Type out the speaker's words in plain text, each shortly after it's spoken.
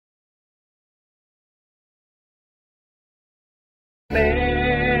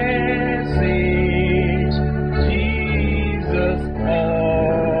Message, Jesus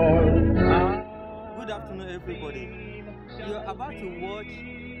all. Good afternoon, everybody. You're about to watch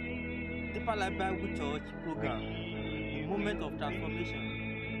Deeper Life Bible Church program, The Moment of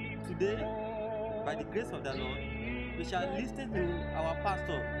Transformation. Today, by the grace of the Lord, we shall listen to our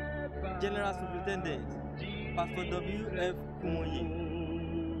pastor, General Superintendent, Pastor W.F. Kumuyi.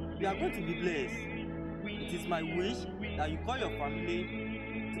 You are going to be blessed. It is my wish that you call your family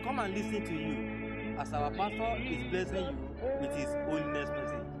to come and listen to you, as our pastor is blessing you with his holiness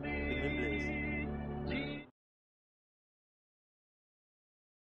message. Remain blessed.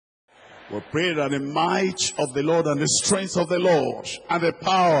 We pray that the might of the Lord and the strength of the Lord and the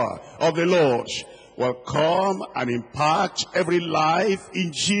power of the Lord will come and impact every life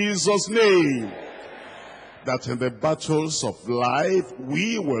in Jesus' name. That in the battles of life,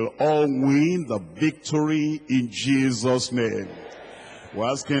 we will all win the victory in Jesus' name. We're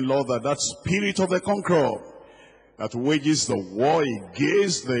asking, Lord, that spirit of the conqueror that wages the war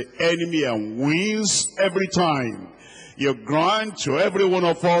against the enemy and wins every time, you grant to every one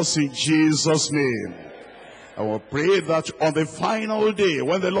of us in Jesus' name. I will pray that on the final day,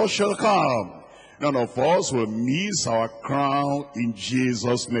 when the Lord shall come, none of us will miss our crown in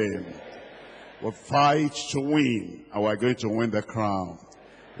Jesus' name. We'll fight to win, and we're going to win the crown.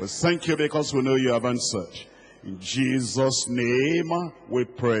 We thank you because we know you have answered. In Jesus' name we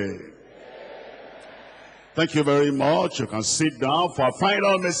pray. Thank you very much. You can sit down for our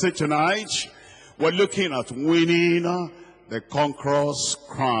final message tonight. We're looking at winning the Conqueror's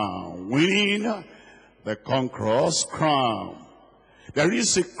crown. Winning the Conqueror's crown. There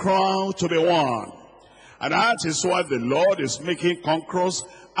is a crown to be won. And that is why the Lord is making conquerors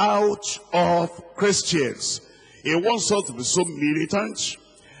out of Christians. He wants us to be so militant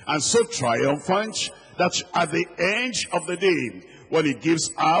and so triumphant that at the end of the day, when he gives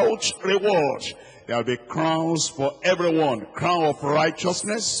out reward, there will be crowns for everyone. Crown of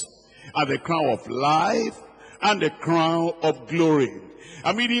righteousness, and the crown of life, and the crown of glory.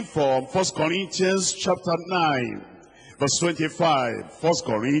 I'm reading from 1 Corinthians chapter 9, verse 25. 1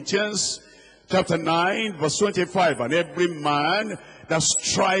 Corinthians chapter 9, verse 25. And every man that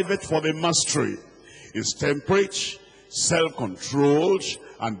striveth for the mastery is temperate, self-controlled,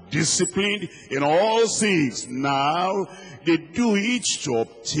 and disciplined in all things. Now they do it to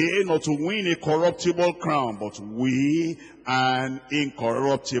obtain or to win a corruptible crown, but we an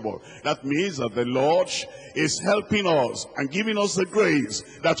incorruptible. That means that the Lord is helping us and giving us the grace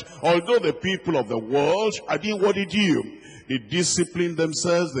that although the people of the world are doing what they do, they discipline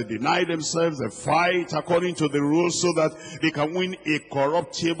themselves, they deny themselves, they fight according to the rules so that they can win a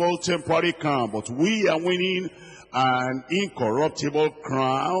corruptible temporary crown. But we are winning an incorruptible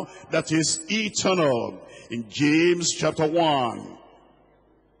crown that is eternal. In James chapter 1,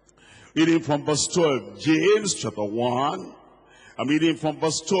 reading from verse 12. James chapter 1, I'm reading from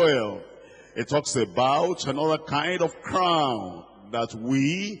verse 12. It talks about another kind of crown that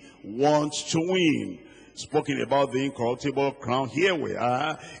we want to win. Spoken about the incorruptible crown. Here we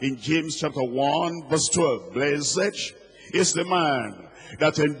are in James chapter 1 verse 12. Blessed is the man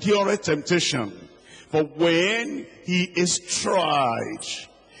that endureth temptation, for when he is tried,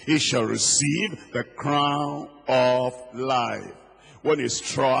 he shall receive the crown of life. When he's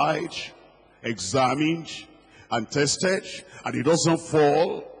tried, examined, and tested, and he doesn't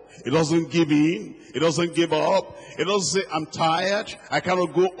fall, he doesn't give in, he doesn't give up, he doesn't say, I'm tired, I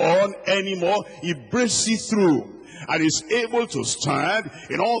cannot go on anymore. He breaks through and is able to stand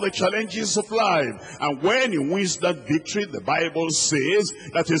in all the challenges of life. And when he wins that victory, the Bible says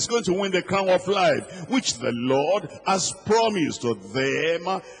that he's going to win the crown of life, which the Lord has promised to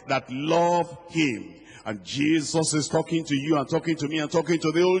them that love him. And Jesus is talking to you and talking to me and talking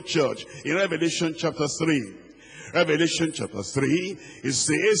to the whole church in Revelation chapter 3. Revelation chapter 3, it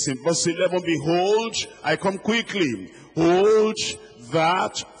says in verse 11, behold, I come quickly. Hold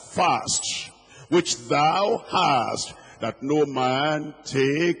that fast, which thou hast, that no man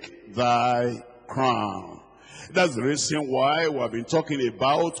take thy crown. That's the reason why we have been talking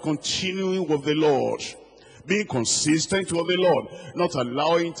about continuing with the Lord. Being consistent with the Lord. Not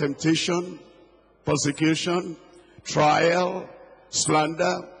allowing temptation, persecution, trial,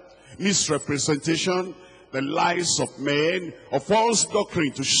 slander, misrepresentation, the lies of men, of false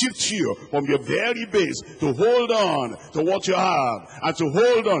doctrine to shift you from your very base, to hold on to what you have, and to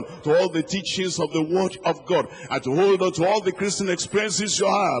hold on to all the teachings of the Word of God, and to hold on to all the Christian experiences you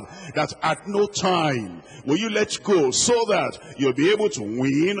have, that at no time will you let go, so that you'll be able to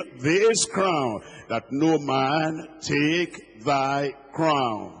win this crown, that no man take thy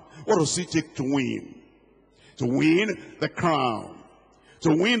crown. What does it take to win? To win the crown. to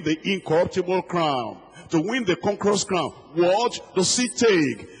win the incorruptible crown, to win the conqueror's crown. What does it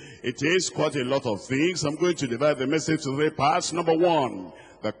take? It is quite a lot of things. I'm going to divide the message into 3 parts. Number 1,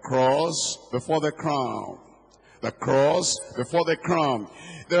 the cross before the crown. The cross before the crown.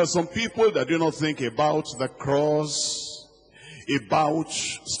 There are some people that do not think about the cross, about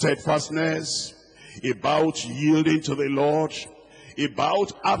steadfastness, about yielding to the Lord,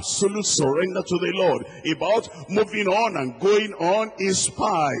 about absolute surrender to the Lord, about moving on and going on in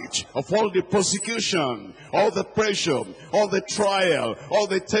spite of all the persecution, all the pressure, all the trial, all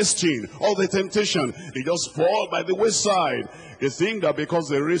the testing, all the temptation. They just fall by the wayside. They think that because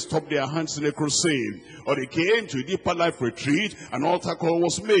they raised up their hands in a crusade, or they came to a deeper life retreat, an altar call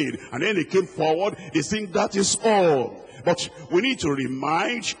was made, and then they came forward, they think that is all. But we need to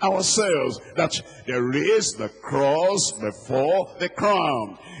remind ourselves that there is the cross before the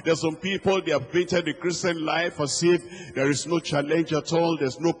crown. There's some people, they have painted the Christian life as if there is no challenge at all,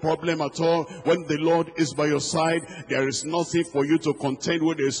 there's no problem at all. When the Lord is by your side, there is nothing for you to contend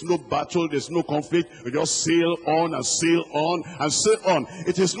with, there's no battle, there's no conflict. You just sail on and sail on and sail on.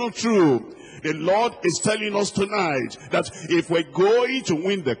 It is not true. The Lord is telling us tonight that if we're going to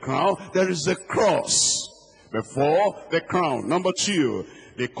win the crown, there is a cross before the crown. Number 2,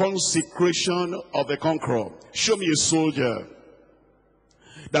 the consecration of the conqueror. Show me a soldier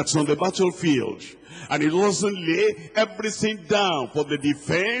that's on the battlefield and he doesn't lay everything down for the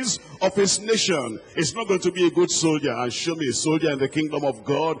defense of his nation. It's not going to be a good soldier. And show me a soldier in the kingdom of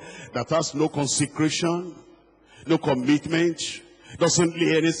God that has no consecration, no commitment, doesn't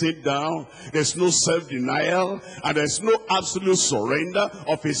lay anything down, there's no self-denial, and there's no absolute surrender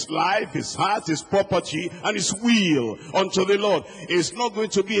of his life, his heart, his property, and his will unto the Lord. It's not going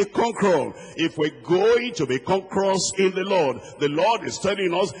to be a conqueror. If we're going to be conquerors in the Lord is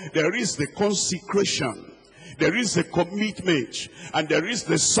telling us there is the consecration, there is a commitment, and there is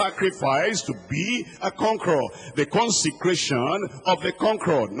the sacrifice to be a conqueror. The consecration of the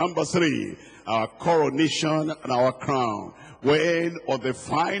conqueror. Number 3, our coronation and our crown. When on the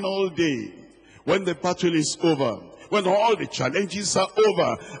final day, when the battle is over, when all the challenges are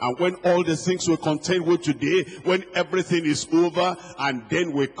over, and when all the things we contend with today, when everything is over, and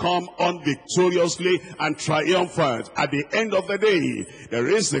then we come on victoriously and triumphant. At the end of the day, there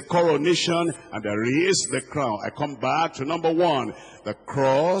is the coronation and there is the crown. I come back to number 1, the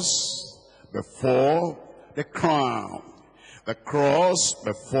cross before the crown. The cross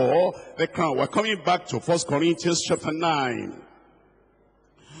before the crown. We're coming back to 1 Corinthians chapter 9.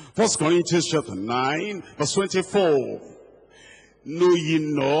 1 Corinthians chapter 9, verse 24. Know ye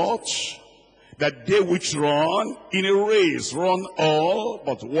not that they which run in a race run all,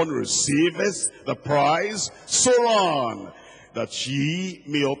 but one receiveth the prize? So run, that ye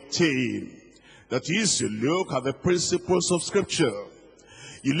may obtain. That is, you look at the principles of Scripture.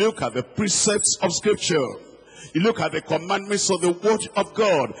 You look at the precepts of Scripture. You look at the commandments of the Word of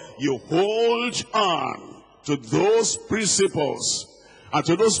God. You hold on to those principles and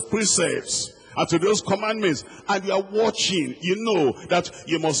to those precepts and to those commandments. And you are watching. You know that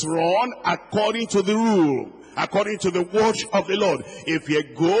you must run according to the rule, according to the word of the Lord. If you're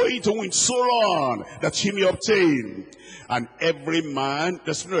going to win, so run that he may obtain. And every man,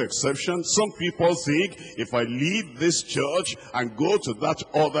 there's no exception. Some people think, if I leave this church and go to that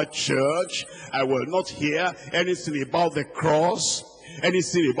other church, I will not hear anything about the cross,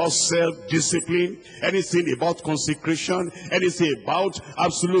 anything about self-discipline, anything about consecration, anything about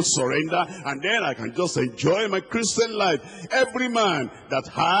absolute surrender, and then I can just enjoy my Christian life. Every man that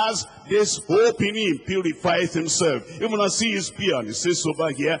has this hope in him purifies himself. Even as he is pure, and it says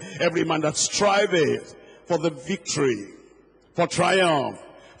over here, every man that striveth for the victory, for triumph,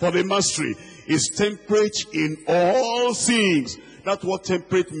 for the mastery, is temperate in all things. That's what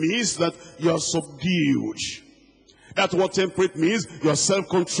temperate means, that you are subdued. That's what temperate means, you are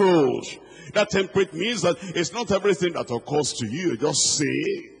self-controlled. That temperate means that it's not everything that occurs to you, just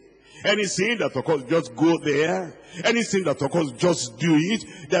say. Anything that occurs, just go there. Anything that occurs, just do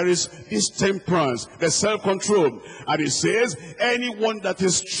it. There is this temperance, the self-control. And it says, anyone that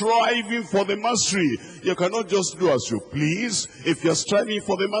is striving for the mastery, you cannot just do as you please. If you're striving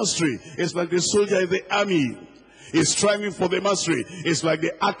for the mastery, it's like the soldier in the army. He's striving for the mastery. It's like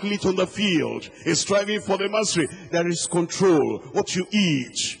the athlete on the field. He's striving for the mastery. There is control. What you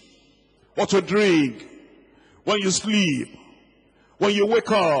eat, what you drink, when you sleep, when you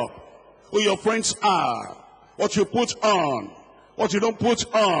wake up, who your friends are, what you put on, what you don't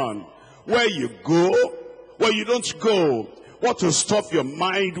put on, where you go, where you don't go, what to stuff your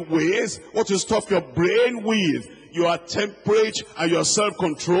mind with, what to stuff your brain with. You are temperate and you are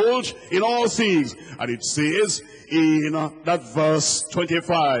self-controlled in all things. And it says in that verse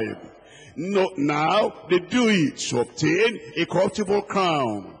 25, no, now they do it to obtain a corruptible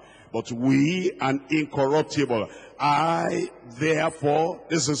crown, but we an incorruptible. I therefore,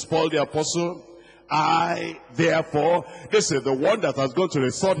 this is Paul the apostle, I therefore, this is the one that has gone to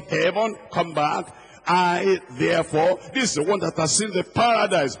the third heaven, come back. I therefore, this is the one that has seen the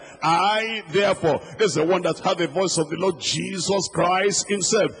paradise. I therefore, this is the one that had the voice of the Lord Jesus Christ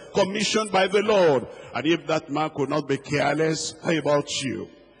himself, commissioned by the Lord. And if that man could not be careless, how about you?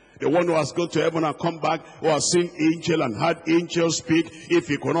 The one who has gone to heaven and come back, who has seen angel and heard angels speak, if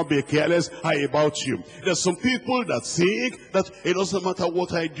he could not be careless, how about you? There's some people that think that it doesn't matter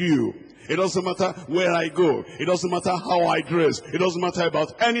what I do. It doesn't matter where I go. It doesn't matter how I dress. It doesn't matter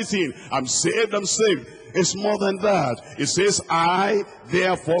about anything. I'm saved, I'm saved. It's more than that. It says, I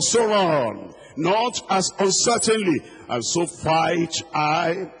therefore so run, not as uncertainly, and so fight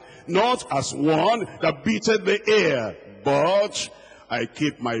I, not as one that beateth the air, but I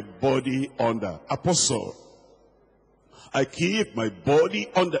keep my body under. Apostle. I keep my body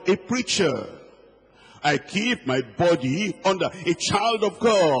under a preacher. I keep my body under a child of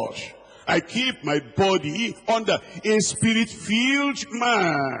God. I keep my body under a spirit-filled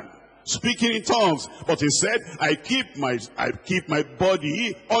man speaking in tongues. But he said, I keep my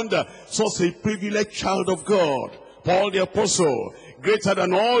body under such a privileged child of God. Paul the apostle, greater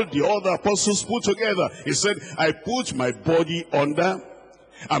than all the other apostles put together. He said, I put my body under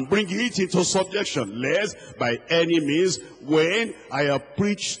and bring it into subjection, lest by any means, when I have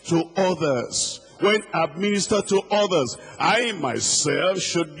preached to others, when I minister to others, I myself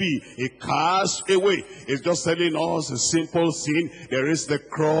should be a cast away. It's just telling us a simple thing. There is the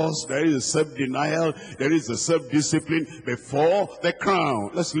cross, there is the self-denial, there is the self-discipline before the crown.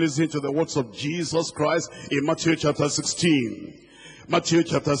 Let's listen to the words of Jesus Christ in Matthew chapter 16. Matthew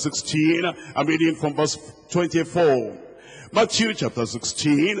chapter 16, I'm reading from verse 24. Matthew chapter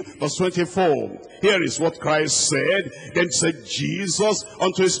 16, verse 24. Here is what Christ said. Then said Jesus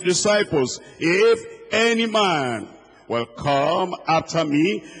unto his disciples, if any man will come after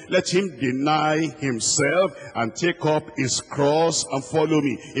me, let him deny himself and take up his cross and follow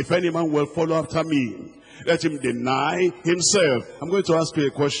me. If any man will follow after me, let him deny himself. I'm going to ask you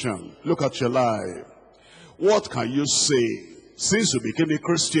a question. Look at your life. What can you say since you became a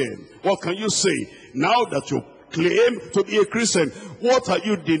Christian? What can you say now that you claim to be a Christian? What are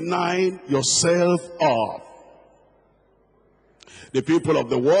you denying yourself of? The people of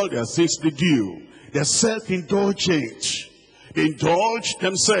the world, there are things they do. They're self-indulgent. They indulge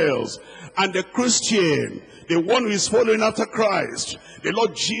themselves. And the Christian, the one who is following after Christ, the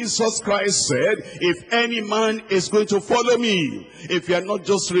Lord Jesus Christ said, if any man is going to follow me, if you are not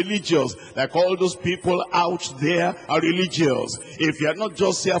just religious, like all those people out there are religious, if you are not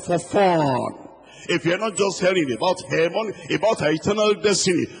just here for fun, if you're not just hearing about heaven, about our eternal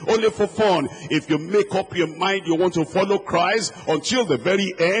destiny, only for fun, if you make up your mind you want to follow Christ until the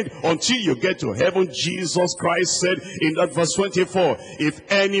very end, until you get to heaven, Jesus Christ said in that verse 24, if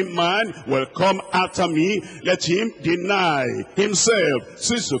any man will come after me, let him deny himself.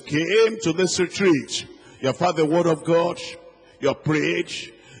 Since you came to this retreat, you have heard the word of God, you have prayed,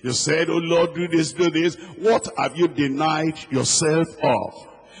 you said, oh Lord, do this, do this. What have you denied yourself of?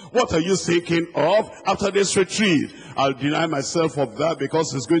 What are you thinking of after this retreat? I'll deny myself of that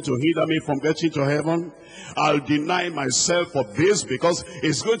because it's going to hinder me from getting to heaven. I'll deny myself of this because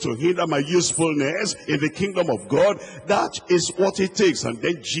it's going to hinder my usefulness in the kingdom of God. That is what it takes. And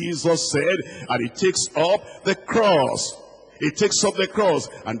then Jesus said, and it takes up the cross. It takes up the cross,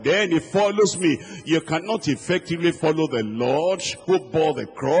 and then it follows me. You cannot effectively follow the Lord who bore the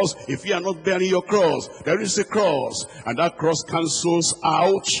cross if you are not bearing your cross. There is a cross, and that cross cancels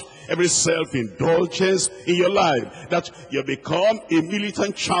out every self-indulgence in your life, that you become a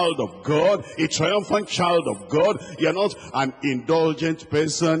militant child of God, a triumphant child of God. You're not an indulgent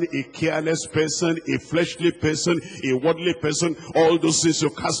person, a careless person, a fleshly person, a worldly person. All those things you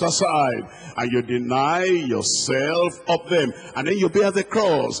cast aside, and you deny yourself of them, and then you bear the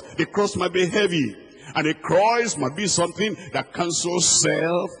cross. The cross might be heavy, and the cross might be something that cancels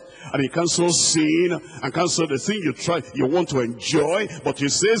self, and it cancels sin, and cancels the thing you want to enjoy. But it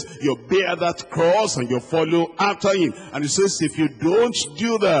says you bear that cross and you follow after him. And it says if you don't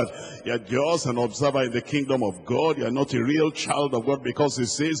do that, you're just an observer in the kingdom of God. You're not a real child of God, because it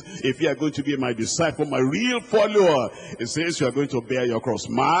says if you are going to be my disciple, my real follower, it says you are going to bear your cross.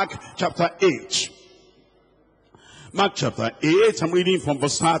 Mark chapter 8. Mark chapter 8, I'm reading from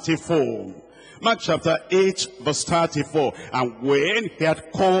verse 34. Mark chapter 8 verse 34. And when he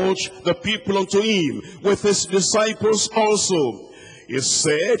had called the people unto him with his disciples also, he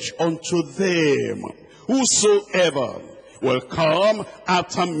said unto them, whosoever will come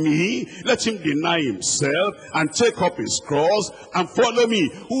after me, let him deny himself and take up his cross and follow me.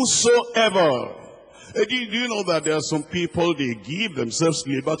 Whosoever. Do you know that there are some people, they give themselves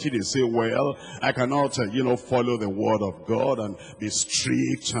liberty. They say, well, I cannot, follow the word of God and be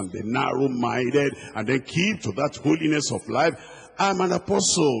strict and be narrow-minded and then keep to that holiness of life. I'm an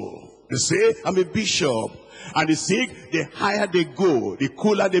apostle. They say, I'm a bishop. And they think the higher they go, the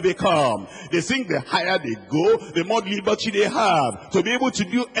cooler they become. They think the higher they go, the more liberty they have to be able to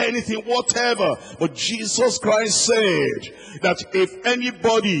do anything, whatever. But Jesus Christ said that if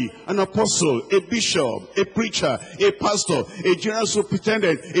anybody, an apostle, a bishop, a preacher, a pastor, a general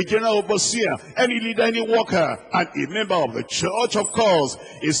superintendent, a general overseer, any leader, any worker, and a member of the church, of course,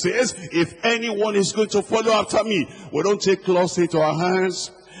 it says, if anyone is going to follow after me, we don't take laws into our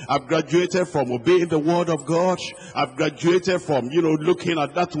hands. I've graduated from obeying the word of God. I've graduated from, looking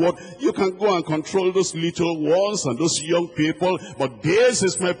at that word. You can go and control those little ones and those young people. But this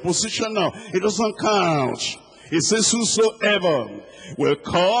is my position now. It doesn't count. It says, whosoever will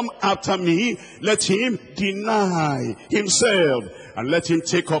come after me, let him deny himself. And let him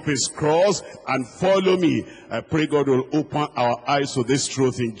take up his cross and follow me. I pray God will open our eyes to this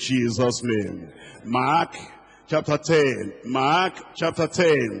truth in Jesus' name. Mark chapter 10. Mark chapter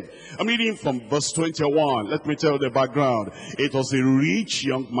 10. I'm reading from verse 21. Let me tell you the background. It was a rich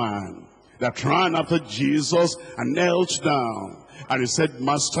young man that ran after Jesus and knelt down. And he said,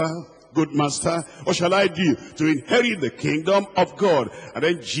 Master, good master, what shall I do to inherit the kingdom of God? And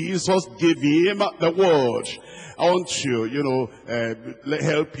then Jesus gave him the word. I want to,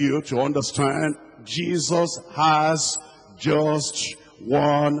 help you to understand Jesus has just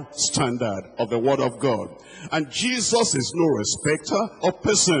one standard of the word of God. And Jesus is no respecter of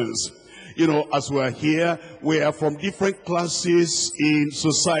persons. As we are here, we are from different classes in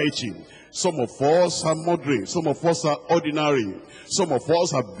society. Some of us are moderate. Some of us are ordinary. Some of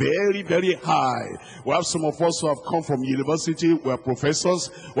us are very, very high. We have some of us who have come from university. We are professors.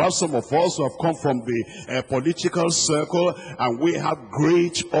 We have some of us who have come from the political circle. And we have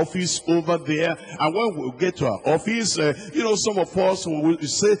great office over there. And when we get to our office, some of us will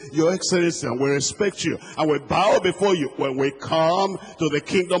say, Your Excellency, and we respect you. And we bow before you. When we come to the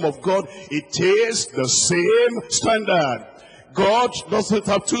kingdom of God, it is the same standard. God doesn't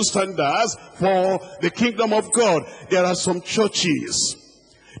have two standards for the kingdom of God. There are some churches,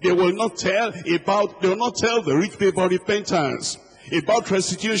 they will not tell the rich people repentance, about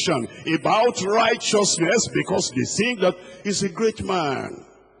restitution, about righteousness, because they think that he's a great man.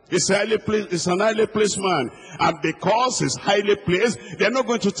 He's an highly placed man. And because he's highly placed, they're not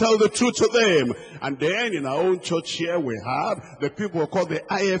going to tell the truth to them. And then in our own church here, we have the people called the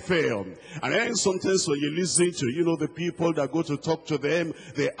IFL. And then sometimes when you listen to, the people that go to talk to them,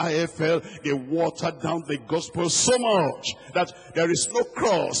 the IFL, they water down the gospel so much that there is no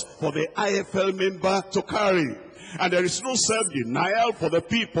cross for the IFL member to carry. And there is no self-denial for the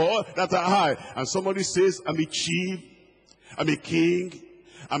people that are high. And somebody says, I'm a chief, I'm a king,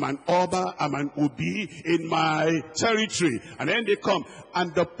 I'm an Oba, I'm an Obi in my territory. And then they come.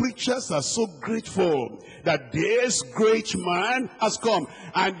 And the preachers are so grateful that this great man has come.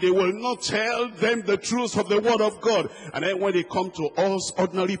 And they will not tell them the truth of the word of God. And then when they come to us,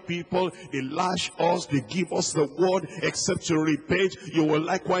 ordinary people, they lash us, they give us the word, except you repent, you will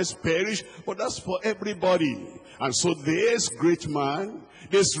likewise perish. But that's for everybody. And so this great man,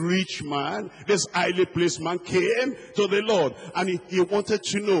 this rich man, this highly placed man came to the Lord. And he wanted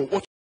to know, what